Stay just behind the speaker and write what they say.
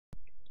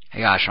Hey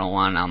guys,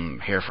 Sean,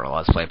 I'm here for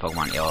Let's Play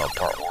Pokemon Yellow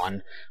Part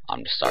 1.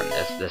 I'm just starting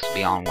this. This will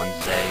be on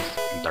Wednesdays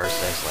and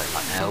Thursdays, so let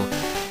me know.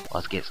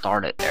 Let's get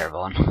started,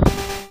 everyone.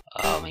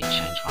 Let me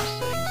change my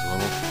settings a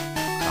little.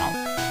 I don't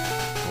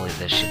believe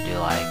this should do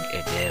like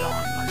it did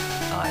on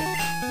like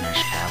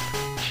Minish Cap.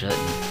 Shouldn't.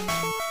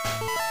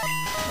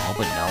 No,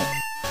 but no.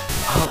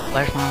 Oh,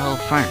 where's my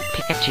little friend?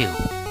 Pikachu!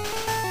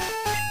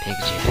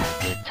 Pikachu had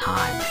good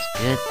times.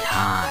 Good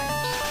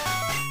times.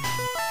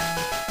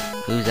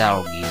 Who's that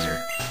old geezer?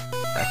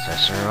 That's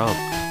Professor Oak.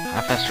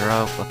 Hi, Professor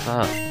Oak. What's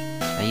up?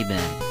 How you been?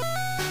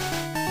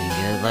 Been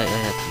good lately?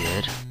 That's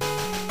good.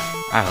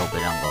 I hope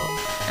it don't go.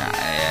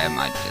 It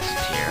might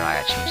disappear.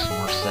 I gotta change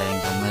some more settings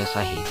on this.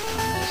 I hate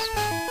doing this.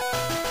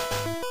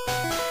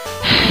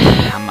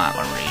 I'm not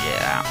gonna read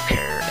it. I don't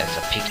care. It's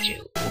a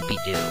Pikachu.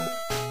 Whoopie-doo.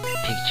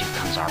 Pikachu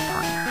comes our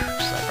partner.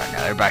 Just like right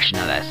now. Everybody should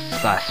know that.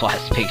 That's why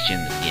it's Pikachu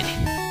in the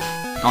beginning.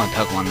 The only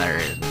Pokemon there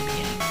is in the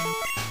beginning.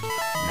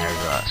 And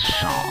there's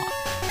Sean.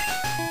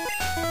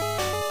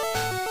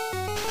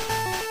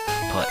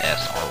 Put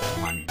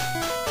SR1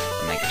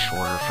 to make it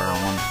shorter for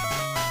everyone.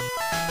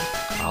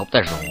 I hope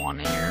there's a 1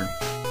 in here.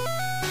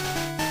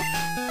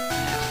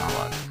 Yeah, it's not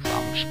like so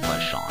I'm just put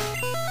Sean.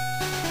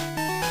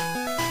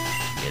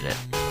 Get it?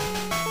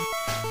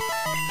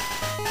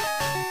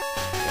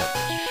 Yep,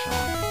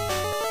 Sean.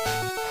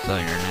 So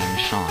your name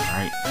is Sean,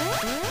 right?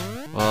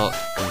 Well,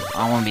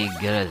 I want to be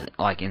good at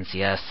like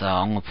NCS, so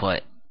I'm gonna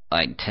put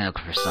like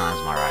Tentacle for Sun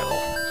as my rival.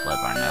 Just let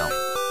everybody know.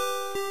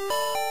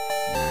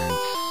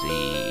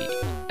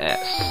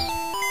 NCS.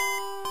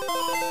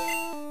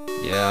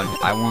 Yeah,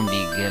 I want to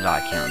be good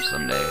at him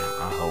someday,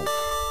 I hope.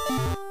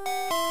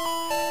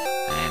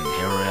 And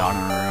here we are in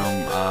the room,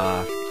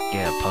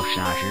 get a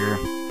potion out here.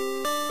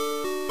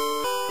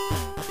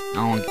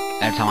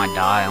 Every time I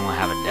die, I'm gonna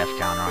have a death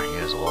counter on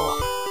here as well.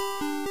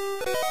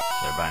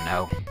 So everybody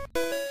know.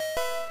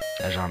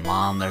 There's our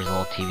mom, there's a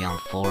little TV on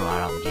the floor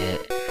I don't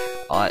get.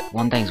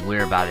 One thing's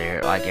weird about it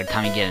here, like every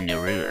time you get a new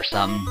route or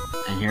something,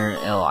 and here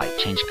it'll like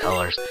change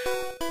colors.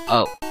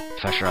 Oh,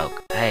 Professor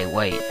Oak. Hey,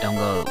 wait, don't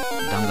go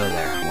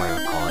there,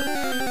 whatever you call it.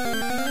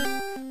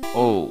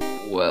 Oh,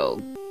 well,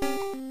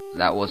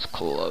 that was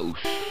close.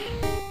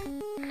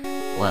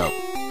 Well,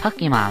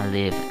 Pokemon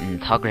live in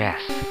tall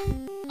grass.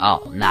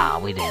 Oh, nah,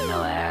 we didn't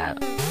know that.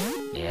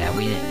 Yeah,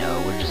 we didn't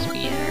know, we're just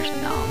beginners.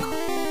 No.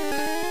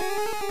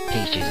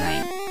 Pikachu's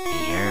ain't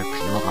here,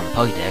 because you look on the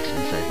Pokédex and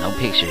it says no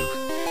Pikachu.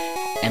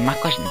 And my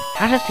question,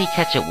 how does he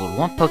catch it with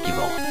one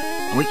Pokeball?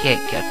 We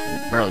can't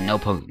catch barely no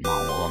Pokemon with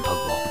one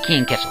Pokeball. We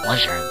can't catch a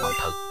Legendary with one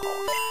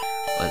Pokeball.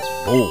 Let's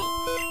bull.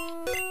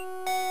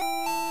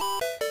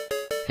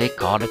 They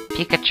called it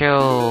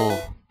Pikachu.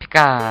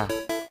 Pika.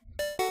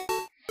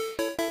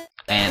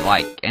 And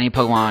like any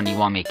Pokemon you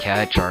want me to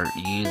catch or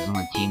use on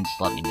the team, just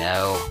let me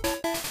know.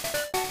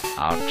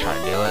 I'll try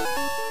to do it.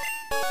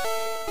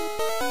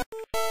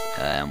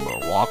 And we're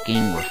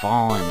walking, we're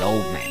falling,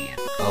 old man.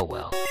 Oh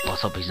well.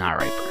 Let's hope he's not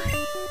a raper.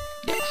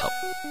 Yeah, let's hope.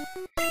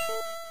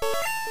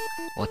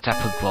 What's that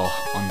Pokeball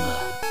on the...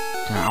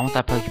 I want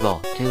that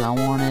Pokeball too, I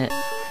want it.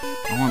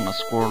 I want a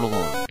Squirtle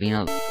or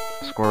Venus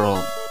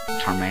Squirtle,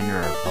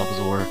 Charmander or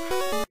Bulbasaur.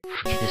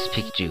 Forget this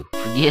Pikachu.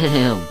 Forget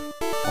him.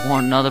 I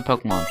want another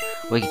Pokemon.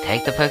 We can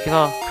take the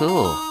Pokeball?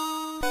 Cool.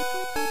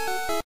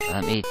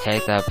 Let me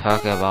take that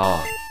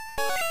Pokeball.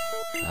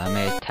 Let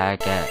me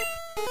take it.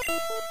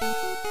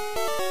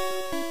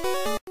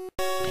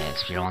 Yeah,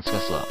 this Speeder wants to go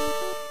slow.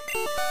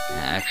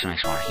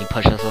 Exclamation mark. He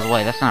pushes us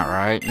away. That's not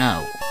right.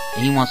 No.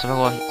 He wants to go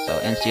away. So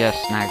NCS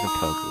snags the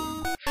Pokemon.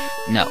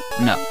 No,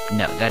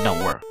 that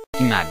don't work.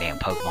 Give me my damn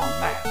Pokemon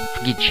back.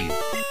 Forget you.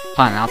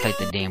 Fine, I'll take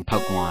the damn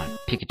Pokemon.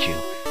 Pikachu.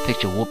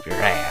 Pikachu whoop your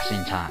ass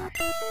in time.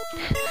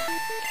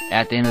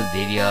 At the end of the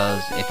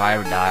videos, if I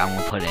ever die, I'm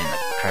gonna put it in the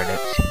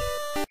credits.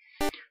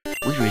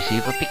 We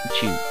receive a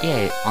Pikachu.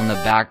 Yeah, on the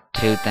back,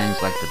 two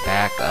things like the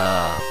back,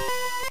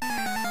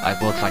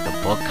 like looks like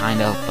a book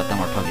kind of, but then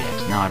we're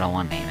Pokédex. No, I don't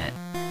want to name it.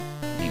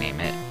 Rename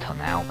it till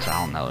now, because I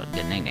don't know a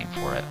good nickname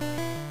for it.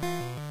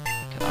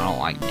 Cause I don't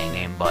like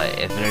nickname, but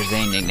if there's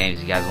any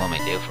nicknames you guys want me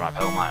to do for my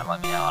Pokemon,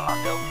 let me know and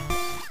I'll do them.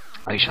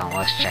 Alright, Sean,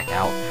 let's check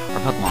out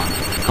our Pokemon.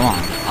 Come on,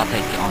 I'll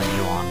take you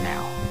on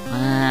now.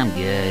 I'm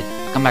good.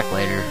 Come back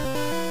later.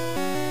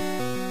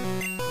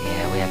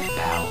 Yeah, we have to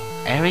battle.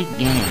 Every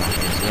game like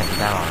this, we have to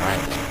battle,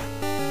 right?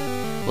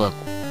 Look,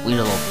 we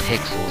the little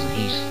pixels, and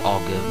he's all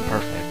good and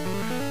perfect.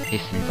 He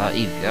seems like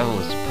Eevee. That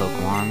was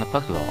Pokemon in the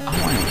Pokeball. I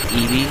want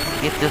Eevee.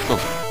 Get this little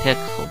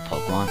pixel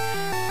Pokemon.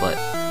 But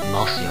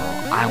most of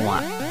all, I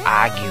want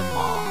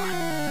Agumon.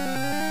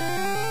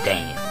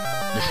 Damn.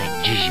 This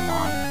ain't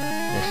digimon.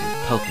 This is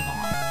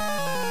Pokemon.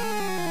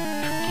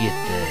 Forget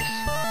this.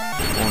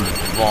 I want to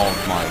evolve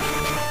my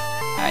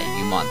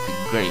Agumon to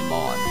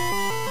Greymon.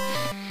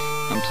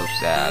 I'm so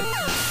sad.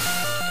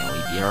 And we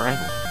beat our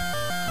rival.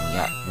 And we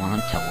got one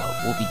Untello.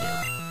 Whoopie-doo.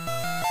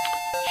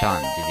 Sean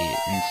defeated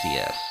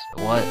NCS.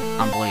 What?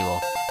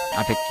 Unbelievable.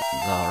 I picked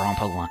the wrong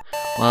Pokemon.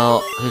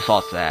 Well, whose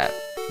fault's that?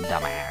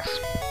 Dumbass.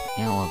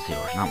 Yeah, well, it's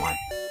yours, not mine.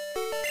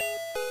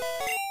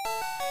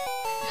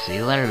 See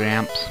you later,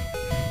 Gramps.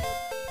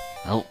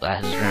 Oh,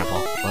 that's his grandpa.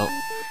 Well.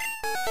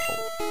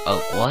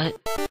 Oh, what?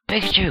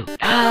 Pikachu!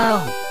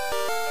 No!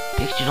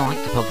 Pikachu don't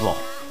like the Pokeball.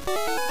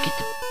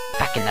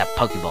 Back in that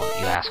Pokeball,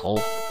 you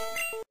asshole.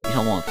 You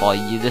don't want to follow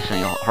you. This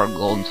ain't hard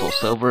gold until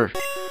silver.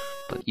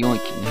 But you only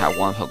can have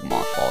one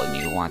Pokemon following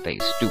you. One thing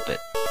is stupid.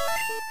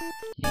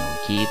 You know,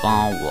 keep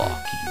on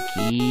walking.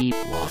 Keep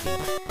walking.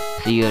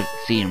 See you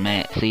in a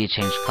minute. See you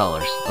change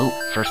colors. Oh,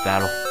 first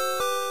battle.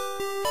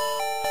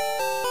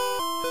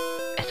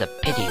 It's a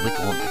pity we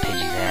can whoop the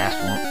Pidgey's ass.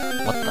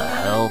 What the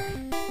hell?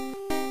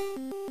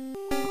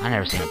 I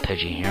never seen a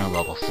Pidgey here in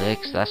level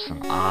 6. That's some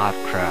odd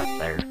crap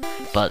there.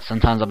 But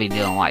sometimes I'll be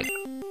doing like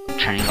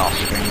turning off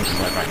screens to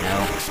let right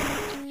now.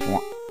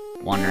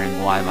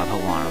 Wondering why my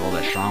Pokemon are a little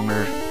bit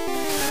stronger. So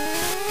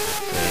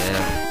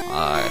yeah, I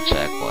gotta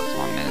check what's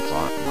 1 minute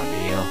on my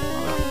video.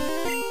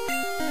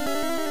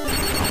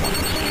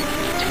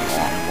 Too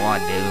long. Well, I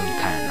do,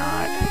 kinda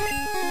not.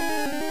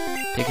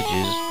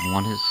 Pikachu's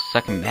won his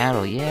second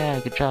battle. Yeah,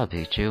 good job,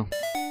 Pikachu.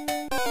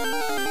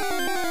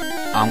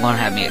 I'm gonna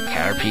have me a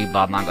Caterpie,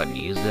 but I'm not gonna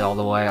use it all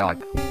the way.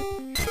 Like,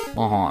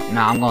 well,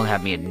 no, I'm gonna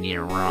have me a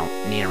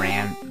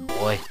Nidoran,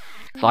 boy.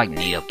 It's like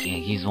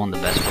Nidoking. He's one of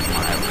the best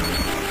Pokemon ever.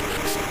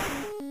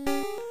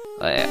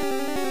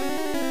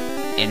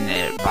 In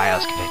the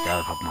bios can pick the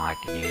other Pokemon I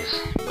can use,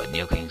 but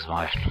Nidoking's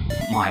my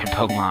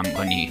Pokemon I'm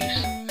gonna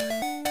use.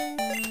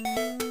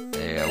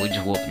 Yeah, we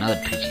just whooped another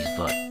Pidgeys,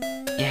 but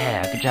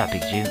yeah, good job,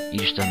 Pikachu.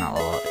 You're still not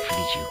level up.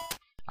 Forget you.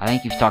 I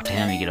think if you talk to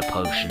him, you get a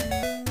potion.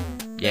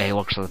 Yeah, he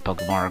works for the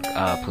Pokemon.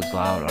 Please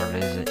loud or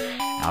visit.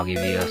 I'll give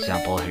you a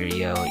sample. Here you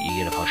go.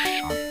 You get a potion,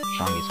 Sean.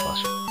 Sean gets a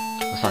potion.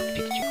 Let's talk to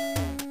Pikachu.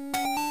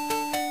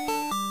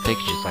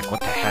 Pikachu's like,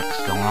 what the heck's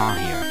going on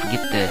here?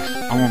 Forget this.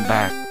 I want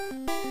back.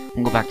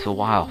 I'm gonna go back to the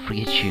wild.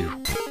 Forget you.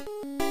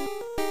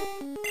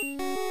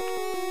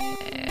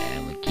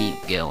 And we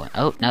keep going.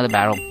 Oh, another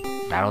battle.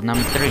 Battle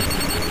number 3.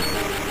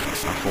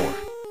 Or 4.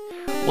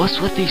 What's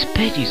with these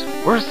Pidgeys?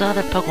 Where's the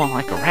other Pokemon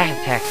like a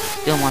Ragtax?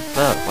 Still my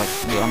foe, like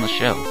we on the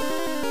show.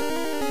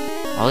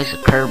 Or at least a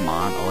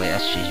Curbmon. Oh wait,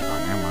 that's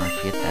Digimon. Never mind,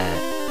 forget that.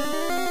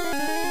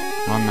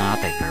 Well, no, I'll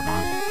take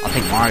Curbmon. I'll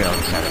take Mario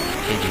instead of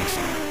Pidgey.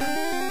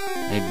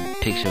 Maybe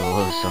Pikachu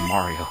will lose some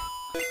Mario.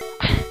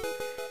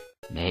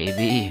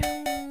 Maybe.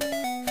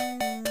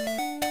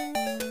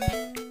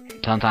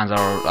 Sometimes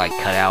I'll like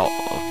cut out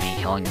of me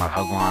killing my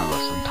Pokemon, but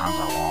sometimes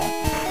I won't.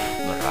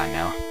 What do I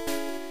know?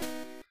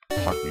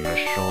 Fucking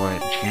destroy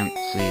it. Can't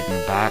see it in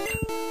the back.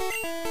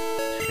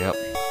 Yep.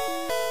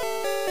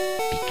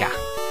 Pika.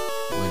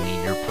 We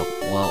need your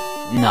Pokemon. Well,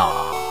 no.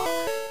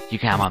 You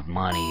can have my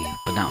money,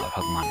 but not my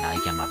Pokemon. Now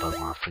you can have my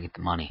Pokemon. Forget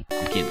the money.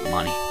 I'm getting the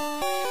money.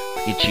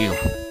 Forget you.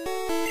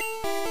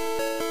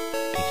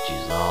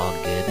 Pikachu's all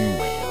good and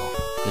well.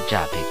 Good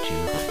job, Pikachu.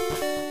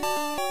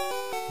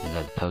 We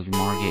got the Pokemon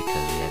Market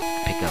because we had to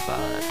pick up a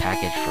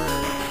package for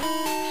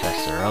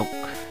Professor Oak.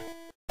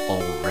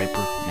 Old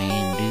Raper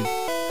man, dude.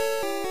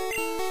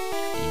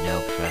 You know,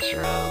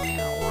 Professor Oak, you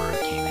know, order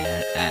came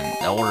in, and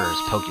the order is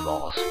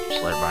Pokeballs.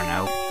 Just let everybody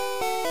know.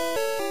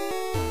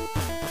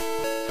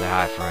 Say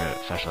hi for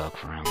Professor Oak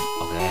for him.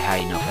 Okay, how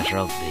you know Professor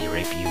Oak? Did he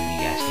rape you and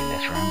you guys became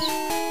best friends?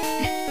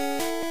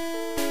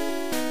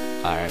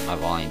 Alright, my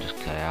volume just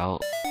cut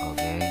out.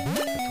 Okay,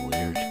 that's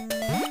weird.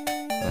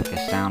 Like the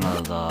sound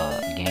of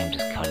the game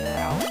just cut it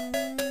out.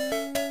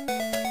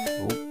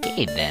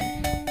 Okay then.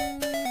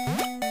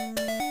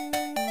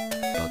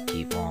 But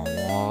keep on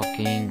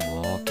walking. I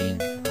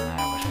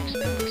wish I could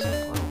speed this up a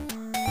little.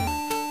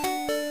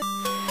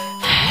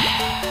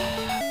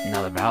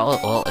 Another battle.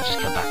 Well, it just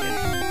cut back in.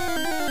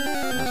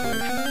 That's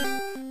weird.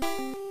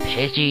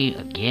 Pidgey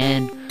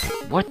again?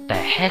 What the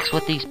heck's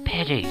with these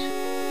Pidgeys?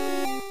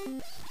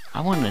 I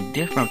want a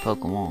different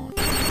Pokemon.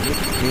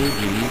 These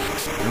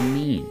Pidgeys are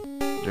mean.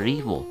 They're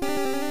evil.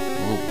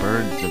 Little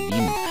birds of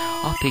demons.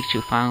 Oh,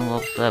 Pikachu finally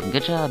level 7.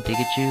 Good job,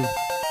 Pikachu.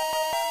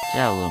 Good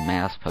job, little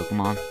mouse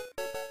Pokemon.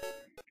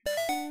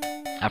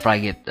 After I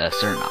get a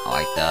certain,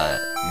 like, the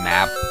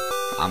map,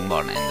 I'm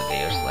going to end the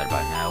video so let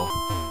everybody know.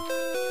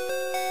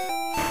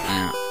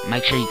 And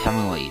make sure you tell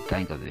me what you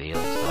think of the video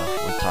and stuff.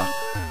 We'll talk.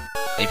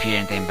 If you hear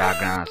anything in the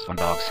background, that's my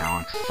dog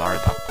sound. Sorry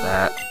about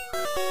that.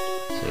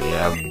 So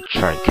yeah, I'm gonna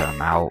try to cut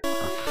him out.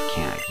 If I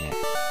can't.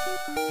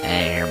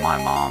 And hear my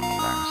mom.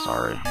 I'm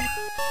sorry.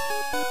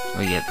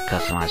 We get the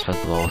customized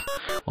Pokeballs.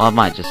 Well, I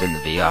might just end the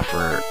video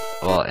after,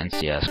 well,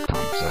 NCS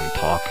comes and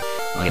talk.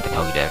 We get the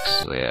Pokedex,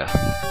 so yeah.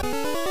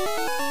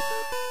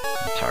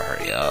 Try to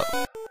hurry up.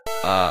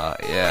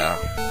 Yeah.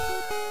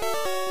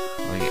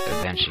 We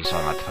eventually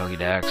talking about the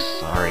Pokedex.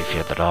 Sorry if you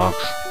have the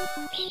dogs.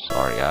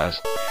 Sorry,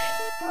 guys.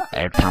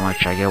 Every time I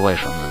try to get away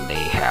from them,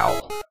 they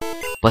howl.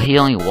 But he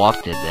only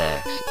walked the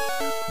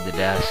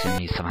desk, and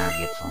he somehow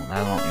gets them.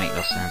 That don't make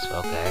no sense,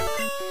 but okay.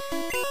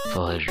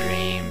 Full his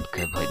dream,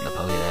 completing the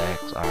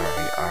Pokedex.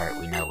 Alright,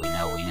 we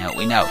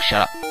know.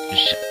 Shut up.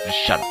 Just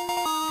shut up.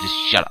 Just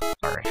shut up.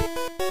 Alright.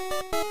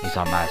 He's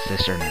on my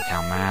sister in the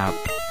town map.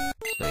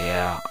 So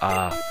yeah,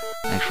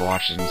 thanks for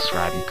watching,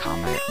 subscribe, and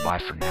comment. Bye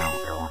for now,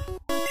 everyone.